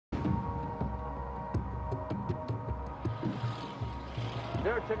Is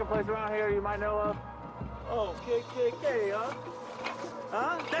there a chicken place around here you might know of? Oh, KKK, huh?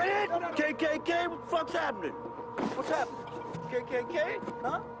 Huh? That it? KKK? What the fuck's happening? What's happening? KKK?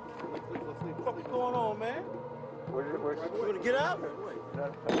 Huh? What the fuck is going on, man? We're You wanna get out?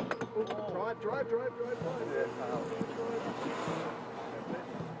 Drive.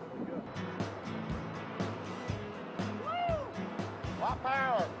 What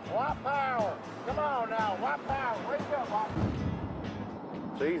power? What power? Come on now, what power? Wake up, what?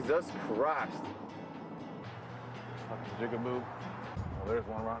 Jesus Christ. Fucking jigaboo. Well, there's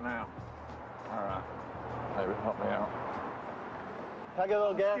one right now. All right. Maybe help me out. Can I get a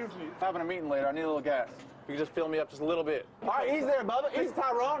little gas? Excuse me. I'm having a meeting later. I need a little gas. You can just fill me up just a little bit. All right, easy there, Bubba. Easy,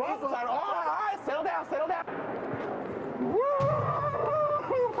 Tyrone. Easy, Tyrone. All right, settle down, settle down.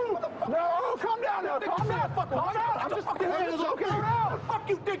 No, calm down now. Calm down. Calm down. I'm just fucking joking around. Fuck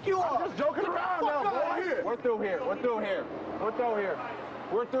you think you are? I'm just joking around now, boy. We're through here. We're through here. We're through here.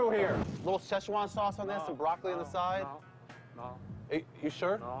 We're through here. Little Szechuan sauce on this and broccoli on the side. No. Hey, you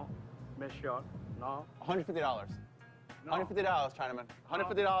sure? No. Miss shot. No. $150. No. $150, Chinaman.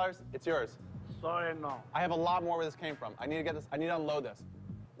 $150. It's yours. Sorry, no. I have a lot more where this came from. I need to get this. I need to unload this.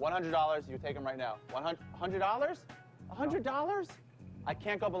 $100. You take them right now. $100. $100? I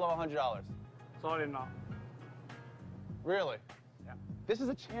can't go below $100. Sorry, no. Really? Yeah. This is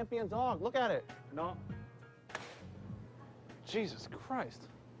a champion dog. Look at it. No. Jesus Christ.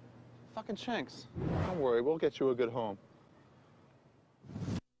 Fucking Shanks. Don't worry, we'll get you a good home.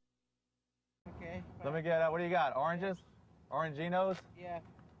 Okay. Let me get, what do you got? Oranges? Oranginos? Yeah.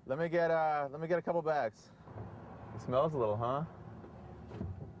 Let me get a couple bags. It smells a little, huh?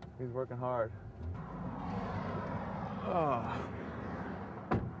 He's working hard. Oh.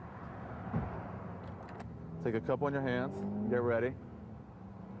 Take a couple in your hands. Get ready.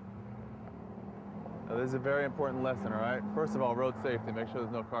 Now, this is a very important lesson, all right? First of all, road safety. Make sure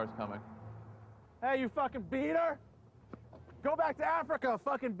there's no cars coming. Hey, you fucking beater! Go back to Africa,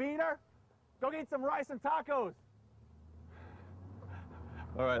 fucking beater! Go eat some rice and tacos!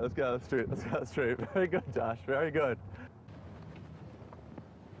 All right, let's get out of the street. Let's get out of the street. Very good, Josh. Very good.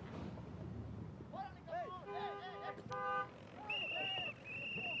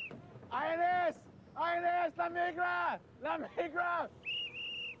 INS! INS! La migra! La migra!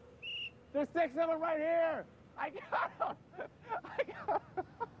 There's 6 of them right here! I got them! I got them!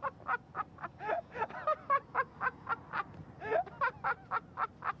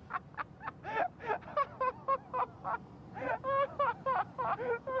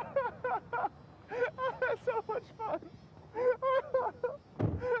 That's so much fun!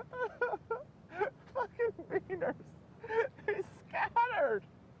 Fucking beaners! They scattered!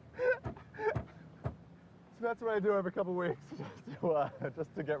 So that's what I do every couple weeks,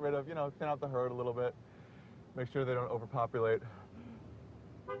 just to get rid of, you know, thin out the herd a little bit, make sure they don't overpopulate.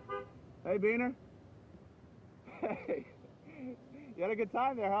 Hey, Beaner. Hey, you had a good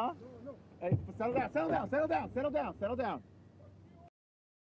time there, huh? No. Hey, settle down, settle down, settle down, settle down, settle down.